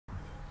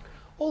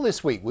All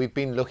this week we've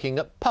been looking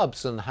at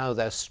pubs and how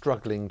they're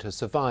struggling to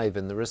survive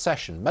in the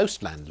recession.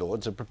 Most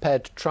landlords are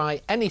prepared to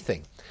try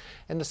anything.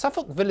 In the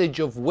Suffolk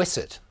village of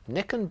Wissett,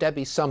 Nick and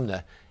Debbie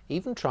Sumner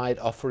even tried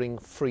offering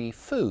free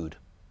food.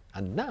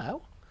 And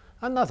now,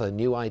 another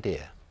new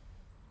idea.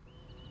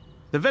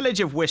 The village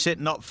of Wissett,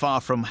 not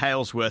far from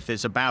Halesworth,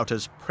 is about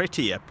as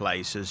pretty a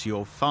place as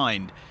you'll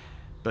find.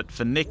 But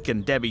for Nick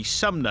and Debbie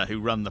Sumner,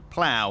 who run the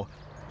Plough,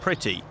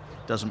 pretty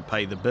doesn't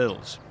pay the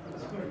bills.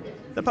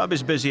 The pub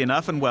is busy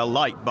enough and well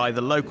liked by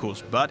the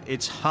locals, but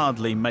it's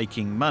hardly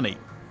making money.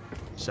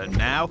 So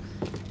now,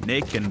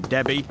 Nick and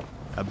Debbie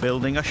are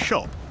building a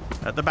shop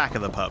at the back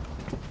of the pub.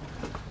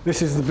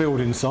 This is the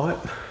building site.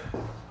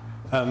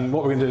 And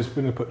what we're going to do is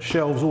we're going to put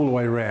shelves all the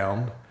way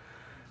around,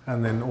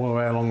 and then all the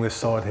way along this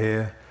side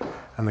here,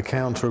 and the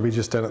counter will be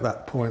just down at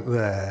that point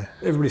there.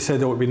 Everybody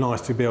said it would be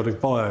nice to be able to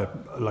buy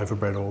a loaf of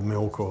bread or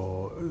milk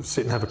or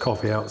sit and have a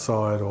coffee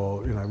outside,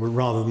 or, you know,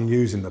 rather than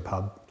using the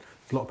pub.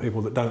 A lot of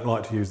people that don't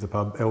like to use the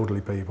pub,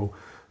 elderly people,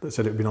 that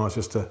said it would be nice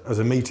just as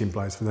a meeting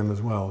place for them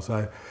as well.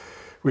 So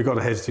we got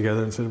our heads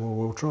together and said, well,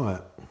 we'll try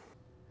it.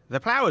 The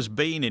Plough has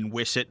been in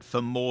Wissett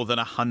for more than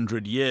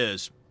 100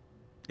 years.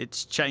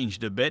 It's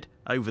changed a bit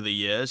over the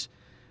years,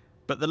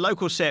 but the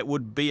locals say it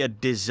would be a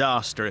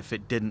disaster if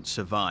it didn't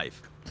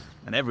survive.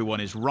 And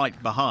everyone is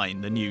right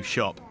behind the new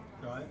shop.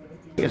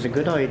 It's a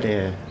good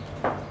idea.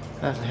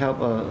 That'll help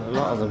a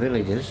lot of the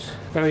villagers.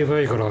 Very,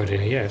 very good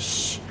idea,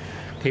 yes.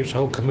 Keeps the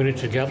whole community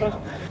together.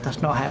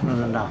 That's not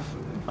happening enough.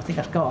 I think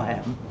that's got to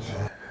happen.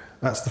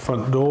 That's the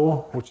front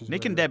door.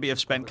 Nick and Debbie have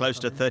spent close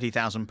to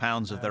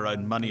 £30,000 of their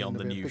own money on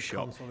the new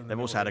shop. They've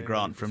also had a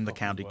grant from the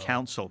county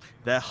council.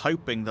 They're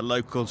hoping the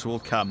locals will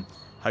come,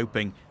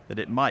 hoping that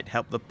it might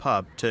help the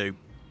pub too.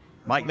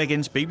 Mike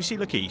Liggins, BBC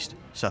Look East,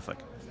 Suffolk.